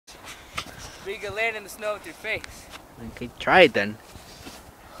But you can land in the snow with your face. Okay, try it then.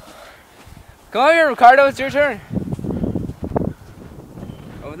 Come over here, Ricardo. It's your turn.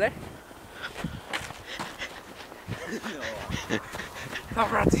 Over there.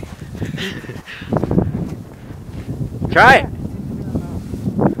 Paparazzi. Try it.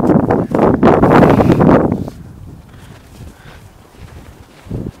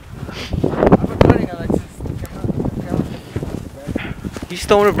 You just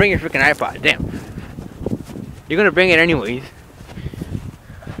don't want to bring your freaking iPod. Damn. You're gonna bring it anyways.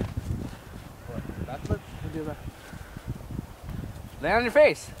 Lay on your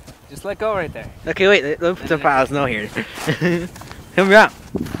face. Just let go right there. Okay, wait. Let me put some files snow here. Help me out.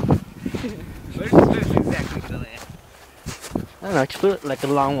 Where's this exactly gonna land? I don't know. Just put it like a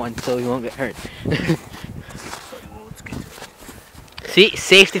long one so you won't get hurt. See,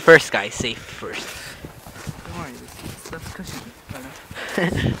 safety first, guys. Safety first. Don't worry, that's cushy.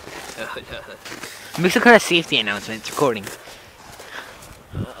 Make some kind of safety announcement. It's recording.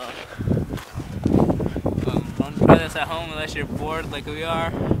 Don't try this at home unless you're bored like we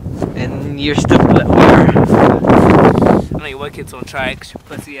are. And you're stupid like we are. I mean, what kids won't try it because your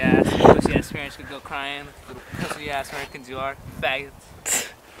pussy ass parents could go crying. Little pussy ass Americans you are.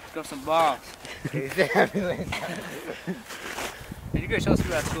 Faggots. Go some balls. And you're gonna show us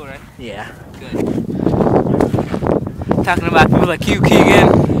people at school, right? Yeah. Good. Talking about people like you,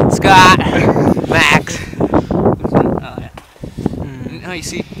 Keegan, Scott, Max. Oh, yeah. Oh, you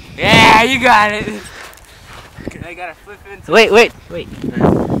see? Yeah, you got it. I gotta flip into. Wait.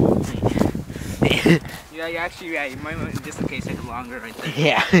 Yeah, you might want to dislocate it longer right there.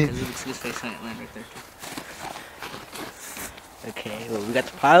 Yeah. Because it looks good face on it land right there. Okay, well, we got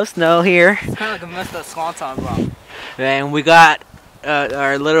the pile of snow here. It's kind of like a messed up swanton bomb. And we got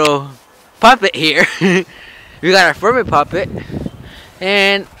our little puppet here. We got our Furby puppet.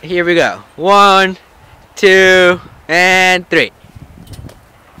 And here we go. 1, 2, and 3.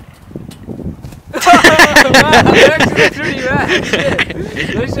 That's pretty rad. Shit.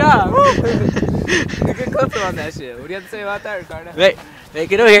 Good job. Good clip on that shit. What do you have to say about that, Ricardo? Wait,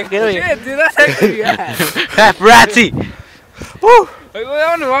 get over here, get over here. Shit, dude, that's actually rad. Paparazzi! Woo! Like, well, I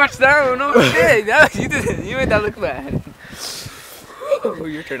want to watch that one. No shit. You did. You made that look bad. Oh,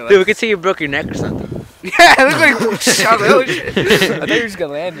 your turn. Dude, we can see you broke your neck or something. Yeah, it looked like oh shit. I thought you were just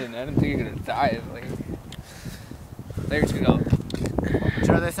gonna land in. I didn't think you were gonna die. Like, I thought you were just gonna go.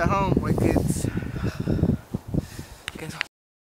 Try this at home, white kids.